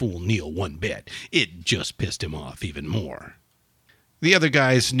didn't fool Neil one bit. It just pissed him off even more. The other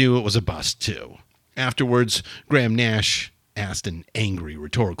guys knew it was a bust, too. Afterwards, Graham Nash asked an angry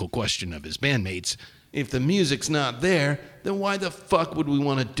rhetorical question of his bandmates. If the music's not there, then why the fuck would we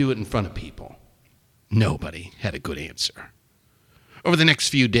want to do it in front of people? Nobody had a good answer. Over the next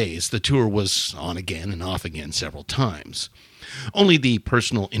few days, the tour was on again and off again several times. Only the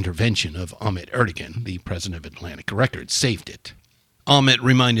personal intervention of Ahmet Ertegun, the president of Atlantic Records, saved it. Ahmet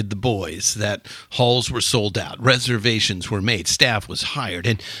reminded the boys that halls were sold out, reservations were made, staff was hired,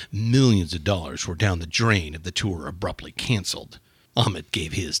 and millions of dollars were down the drain if the tour abruptly canceled. Ahmet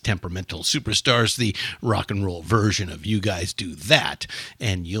gave his temperamental superstars the rock and roll version of "you guys do that,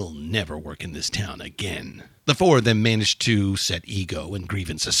 and you'll never work in this town again." The four of them managed to set ego and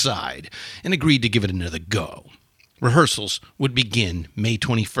grievance aside and agreed to give it another go. Rehearsals would begin May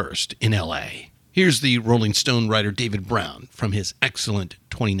 21st in L.A. Here's the Rolling Stone writer David Brown from his excellent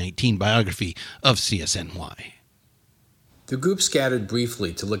 2019 biography of CSNY. The group scattered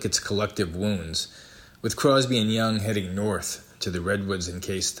briefly to lick its collective wounds, with Crosby and Young heading north to the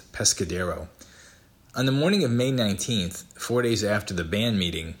redwoods-encased Pescadero. On the morning of May 19th, 4 days after the band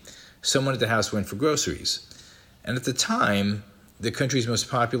meeting, someone at the house went for groceries. And at the time, the country's most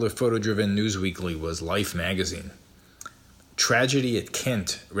popular photo-driven news weekly was Life magazine. "Tragedy at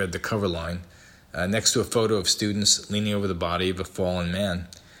Kent," read the cover line, next to a photo of students leaning over the body of a fallen man.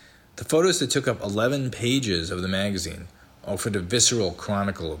 The photos that took up 11 pages of the magazine offered a visceral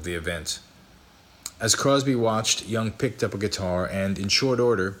chronicle of the event. As Crosby watched, Young picked up a guitar and, in short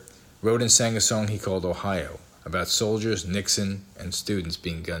order, wrote and sang a song he called Ohio, about soldiers, Nixon, and students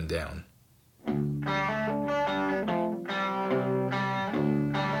being gunned down.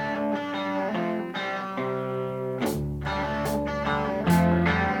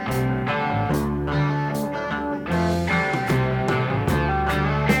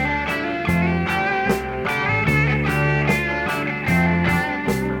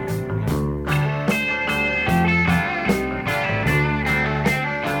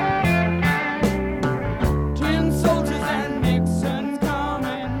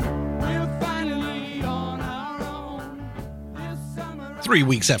 3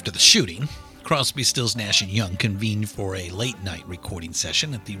 weeks after the shooting, Crosby, Stills, Nash, and Young convened for a late-night recording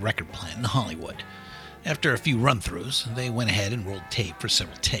session at the record plant in Hollywood. After a few run-throughs, they went ahead and rolled tape for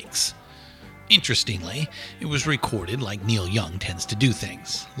several takes. Interestingly, it was recorded like Neil Young tends to do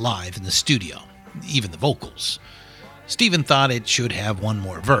things, live in the studio, even the vocals. Stephen thought it should have one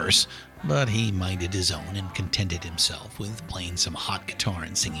more verse, but he minded his own and contented himself with playing some hot guitar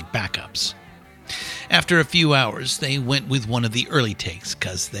and singing backups. After a few hours, they went with one of the early takes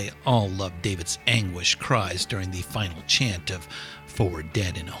because they all loved David's anguished cries during the final chant of "Forward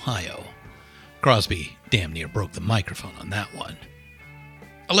Dead in Ohio." Crosby damn near broke the microphone on that one.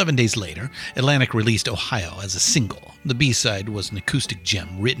 11 days later, Atlantic released Ohio as a single. The B-side was an acoustic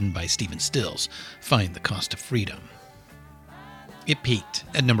gem written by Stephen Stills, "Find the Cost of Freedom." It peaked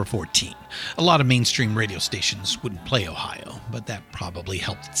at number 14. A lot of mainstream radio stations wouldn't play Ohio, but that probably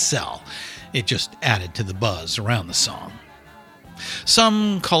helped it sell. It just added to the buzz around the song.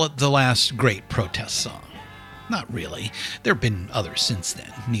 Some call it the last great protest song. Not really. There have been others since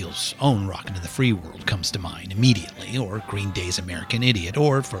then. Neil's own Rockin' in the Free World comes to mind immediately, or Green Day's American Idiot,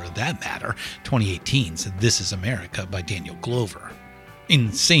 or, for that matter, 2018's This Is America by Daniel Glover.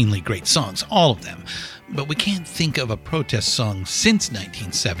 Insanely great songs, all of them, but we can't think of a protest song since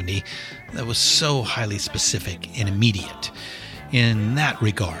 1970 that was so highly specific and immediate. In that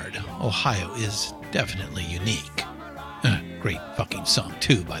regard, Ohio is definitely unique. Great fucking song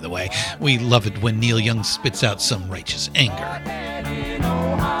too, by the way. We love it when Neil Young spits out some righteous anger.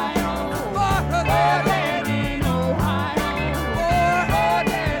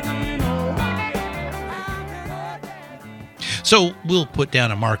 So we'll put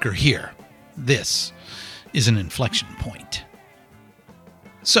down a marker here. This is an inflection point.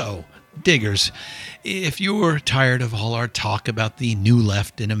 So, diggers, if you're tired of all our talk about the new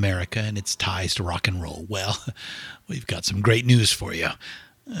left in America and its ties to rock and roll, well, we've got some great news for you.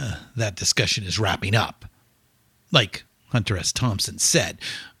 That discussion is wrapping up. Like Hunter S. Thompson said,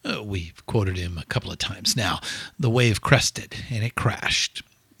 we've quoted him a couple of times now, the wave crested and it crashed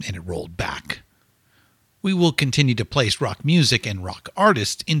and it rolled back. We will continue to place rock music and rock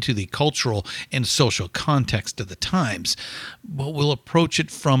artists into the cultural and social context of the times, but we'll approach it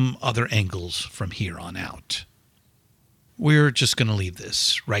from other angles from here on out. We're just going to leave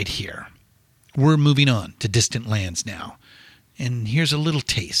this right here. We're moving on to distant lands now. And here's a little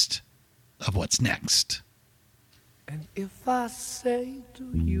taste of what's next. And if I say to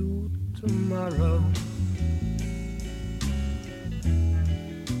you tomorrow,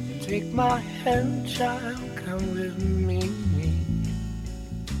 take my hand, child, come with me.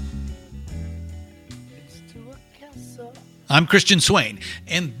 It's to a castle. I'm Christian Swain,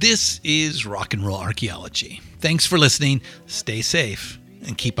 and this is Rock and Roll Archaeology. Thanks for listening, stay safe,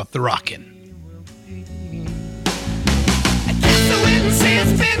 and keep up the rockin'. The wind sails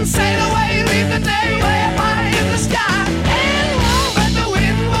spin, sail away, leave the day way up high in the sky. And warm, but the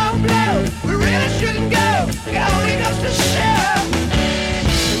wind won't blow. We really shouldn't go. It only goes to show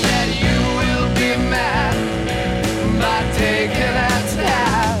that you will be mad by taking that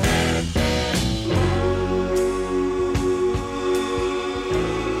style.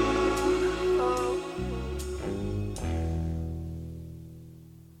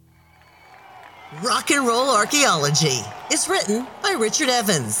 Rock and Roll Archaeology is written by Richard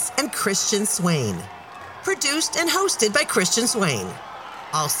Evans and Christian Swain. Produced and hosted by Christian Swain.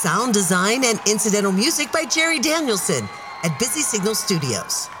 All sound design and incidental music by Jerry Danielson at Busy Signal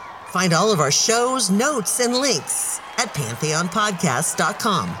Studios. Find all of our shows, notes, and links at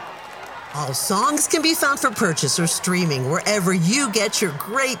pantheonpodcast.com. All songs can be found for purchase or streaming wherever you get your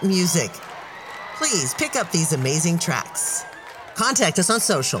great music. Please pick up these amazing tracks. Contact us on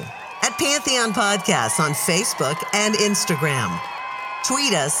social at Pantheon Podcasts on Facebook and Instagram.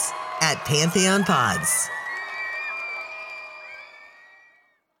 Tweet us at Pantheon Pods.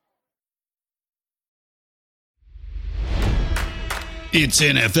 It's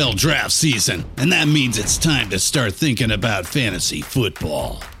NFL draft season, and that means it's time to start thinking about fantasy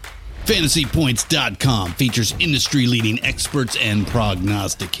football. FantasyPoints.com features industry-leading experts and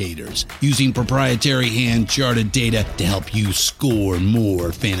prognosticators using proprietary hand-charted data to help you score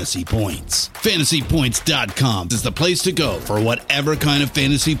more fantasy points. FantasyPoints.com is the place to go for whatever kind of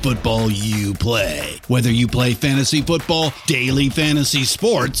fantasy football you play. Whether you play fantasy football, daily fantasy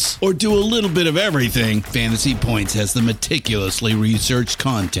sports, or do a little bit of everything, Fantasy Points has the meticulously researched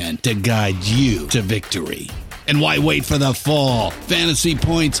content to guide you to victory. And why wait for the fall? Fantasy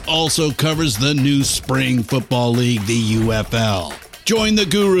Points also covers the new spring football league, the UFL. Join the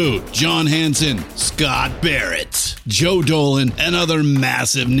guru, John Hansen, Scott Barrett, Joe Dolan, and other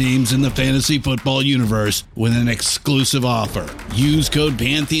massive names in the fantasy football universe with an exclusive offer. Use code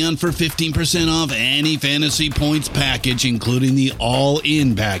Pantheon for 15% off any Fantasy Points package, including the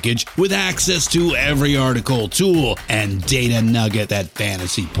all-in package, with access to every article, tool, and data nugget that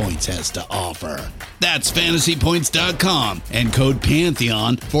Fantasy Points has to offer. That's FantasyPoints.com and code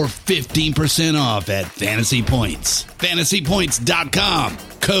Pantheon for 15% off at Fantasy Points. FantasyPoints.com,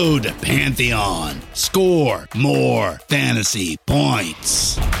 code Pantheon. Score more fantasy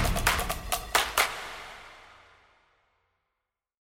points.